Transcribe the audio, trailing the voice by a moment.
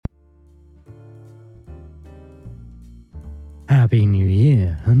Happy New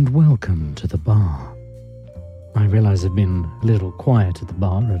Year and welcome to the bar. I realise I've been a little quiet at the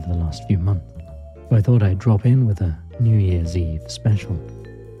bar over the last few months, so I thought I'd drop in with a New Year's Eve special.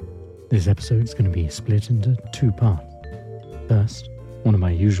 This episode's going to be split into two parts. First, one of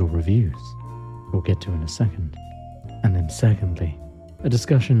my usual reviews, we'll get to in a second, and then secondly, a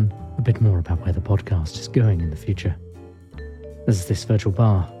discussion a bit more about where the podcast is going in the future, as this virtual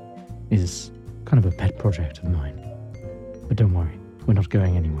bar is kind of a pet project of mine. But don't worry, we're not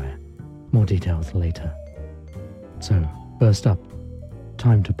going anywhere. More details later. So, first up,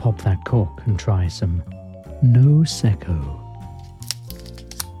 time to pop that cork and try some No Secco.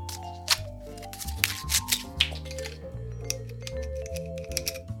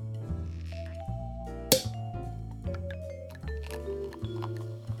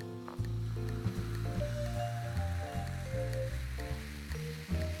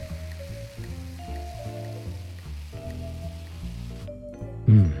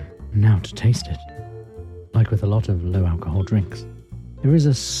 Now to taste it. Like with a lot of low alcohol drinks, there is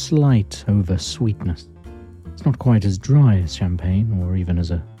a slight over-sweetness. It's not quite as dry as champagne or even as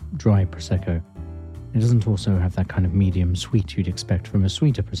a dry Prosecco. It doesn't also have that kind of medium sweet you'd expect from a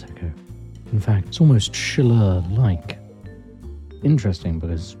sweeter Prosecco. In fact, it's almost Schiller-like. Interesting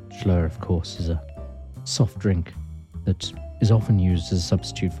because Schiller, of course, is a soft drink that is often used as a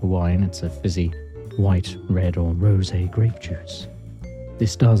substitute for wine. It's a fizzy white, red or rosé grape juice.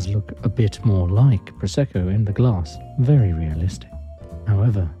 This does look a bit more like Prosecco in the glass, very realistic.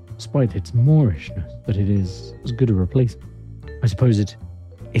 However, despite its Moorishness, but it is as good a replacement. I suppose it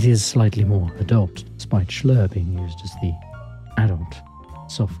is slightly more adult, despite Schiller being used as the adult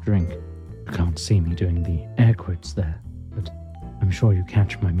soft drink. You can't see me doing the air quotes there, but I'm sure you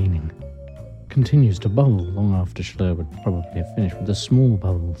catch my meaning. Continues to bubble long after Schiller would probably have finished, with the small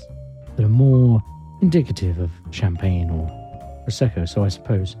bubbles that are more indicative of champagne or Prosecco, so I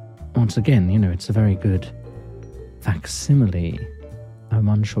suppose, once again, it's a very good facsimile. I'm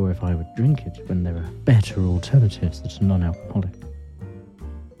unsure if I would drink it when there are better alternatives that are non-alcoholic.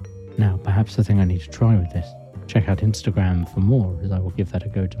 Now, perhaps the thing I need to try with this, check out Instagram for more, as I will give that a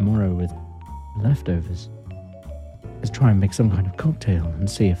go tomorrow with leftovers, is try and make some kind of cocktail and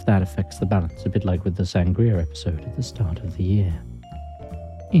see if that affects the balance, a bit like with the sangria episode at the start of the year.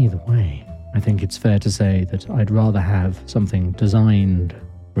 Either way, I think it's fair to say that I'd rather have something designed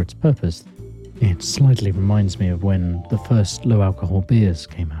for its purpose. It slightly reminds me of when the first low-alcohol beers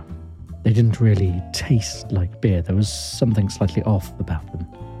came out. They didn't really taste like beer. There was something slightly off about them.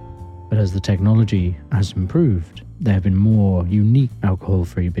 But as the technology has improved, there have been more unique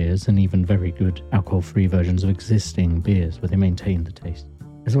alcohol-free beers and even very good alcohol-free versions of existing beers where they maintain the taste.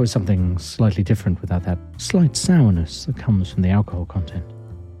 There's always something slightly different without that slight sourness that comes from the alcohol content.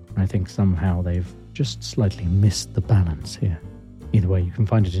 I think somehow they've just slightly missed the balance here. Either way, you can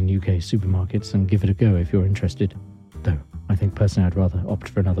find it in UK supermarkets and give it a go if you're interested. Though, I think personally I'd rather opt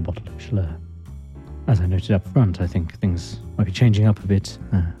for another bottle of Schiller. As I noted up front, I think things might be changing up a bit.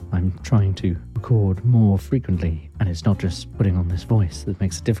 I'm trying to record more frequently, and it's not just putting on this voice that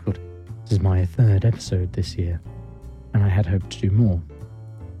makes it difficult. This is my third episode this year, and I had hoped to do more.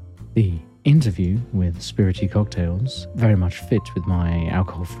 The interview with Spirity Cocktails very much fit with my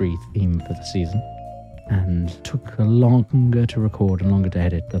alcohol-free theme for the season, and took longer to record and longer to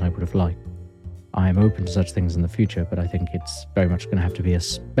edit than I would have liked. I am open to such things in the future, but I think it's very much going to have to be a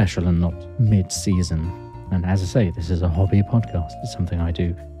special and not mid-season. And as I say, this is a hobby podcast. It's something I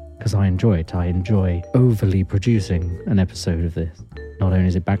do because I enjoy it. I enjoy overly producing an episode of this. Not only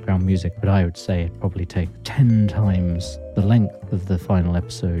is it background music, but I would say it probably takes 10 times the length of the final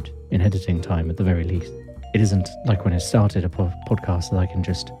episode in editing time at the very least. It isn't like when I started a podcast that I can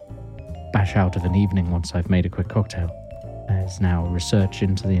just bash out of an evening once I've made a quick cocktail. There's now research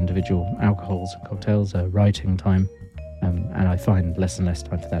into the individual alcohols and cocktails, writing time, and I find less and less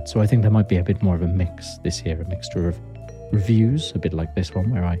time for that. So I think there might be a bit more of a mix this year, a mixture of reviews, a bit like this one,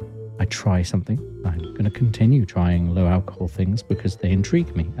 where I try something. I'm going to continue trying low alcohol things because they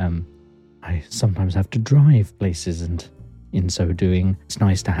intrigue me. I sometimes have to drive places, and in so doing, it's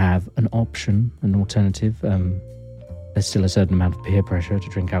nice to have an option, an alternative. There's still a certain amount of peer pressure to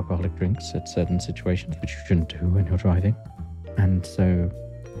drink alcoholic drinks at certain situations, which you shouldn't do when you're driving. And so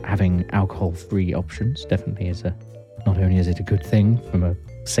having alcohol-free options definitely is not only is it a good thing from a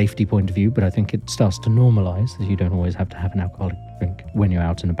safety point of view, but I think it starts to normalize that you don't always have to have an alcoholic drink when you're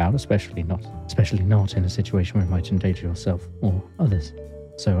out and about, especially not in a situation where it might endanger yourself or others.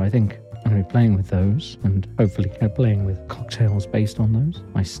 So I think I'm going to be playing with those and hopefully playing with cocktails based on those.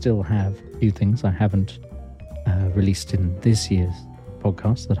 I still have a few things I haven't released in this year's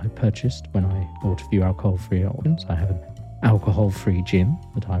podcast that I purchased when I bought a few alcohol-free options. I haven't alcohol-free gin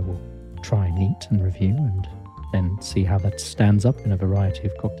that I will try neat and review and then see how that stands up in a variety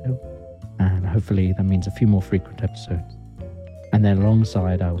of cocktails. And hopefully that means a few more frequent episodes. And then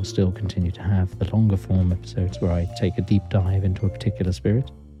alongside, I will still continue to have the longer form episodes where I take a deep dive into a particular spirit.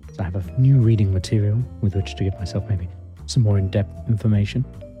 So I have a new reading material with which to give myself maybe some more in-depth information.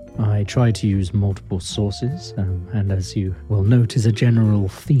 I try to use multiple sources, and as you will note is a general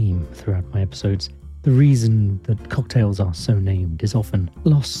theme throughout my episodes, the reason that cocktails are so named is often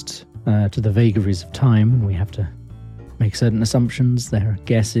lost to the vagaries of time, and we have to make certain assumptions. There are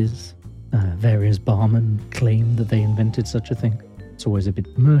guesses. Various barmen claim that they invented such a thing. It's always a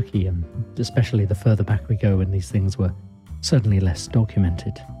bit murky, and especially the further back we go when these things were certainly less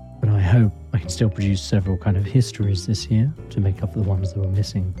documented. But I hope I can still produce several kind of histories this year to make up for the ones that were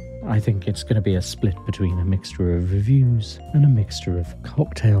missing. I think it's going to be a split between a mixture of reviews and a mixture of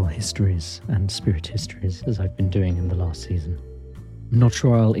cocktail histories and spirit histories, as I've been doing in the last season. I'm not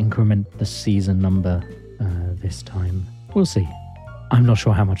sure I'll increment the season number this time. We'll see. I'm not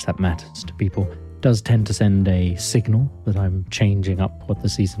sure how much that matters to people. It does tend to send a signal that I'm changing up what the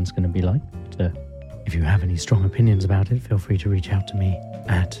season's going to be like. But, if you have any strong opinions about it, feel free to reach out to me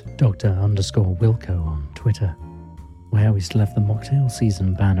at Dr_Wilco on Twitter, where we still have the mocktail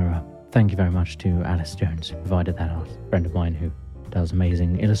season banner up. Thank you very much to Alice Jones, who provided that art. A friend of mine who does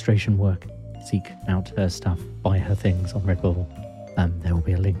amazing illustration work. Seek out her stuff, buy her things on Redbubble. There will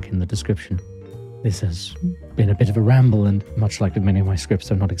be a link in the description. This has been a bit of a ramble, and much like with many of my scripts,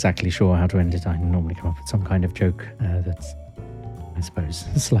 I'm not exactly sure how to end it. I normally come up with some kind of joke that's, I suppose,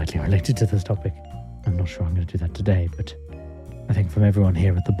 slightly related to this topic. I'm not sure I'm going to do that today, but I think from everyone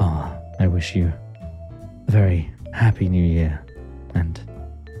here at the bar, I wish you a very happy new year, and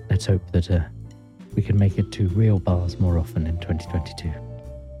let's hope that we can make it to real bars more often in 2022.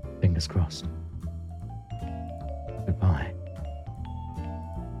 Fingers crossed. Goodbye.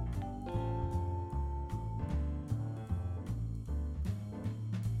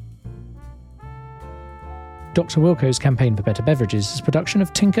 Dr. Wilco's Campaign for Better Beverages is a production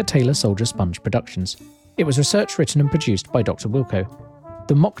of Tinker Tailor Soldier Sponge Productions. It was researched, written and produced by Dr. Wilco.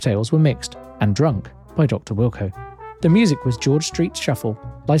 The mocktails were mixed and drunk by Dr. Wilco. The music was George Street Shuffle,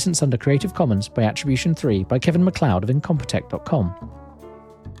 licensed under Creative Commons by Attribution 3 by Kevin MacLeod of Incompetech.com.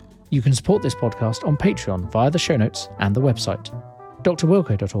 You can support this podcast on Patreon via the show notes and the website,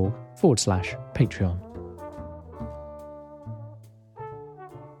 drwilco.org/Patreon.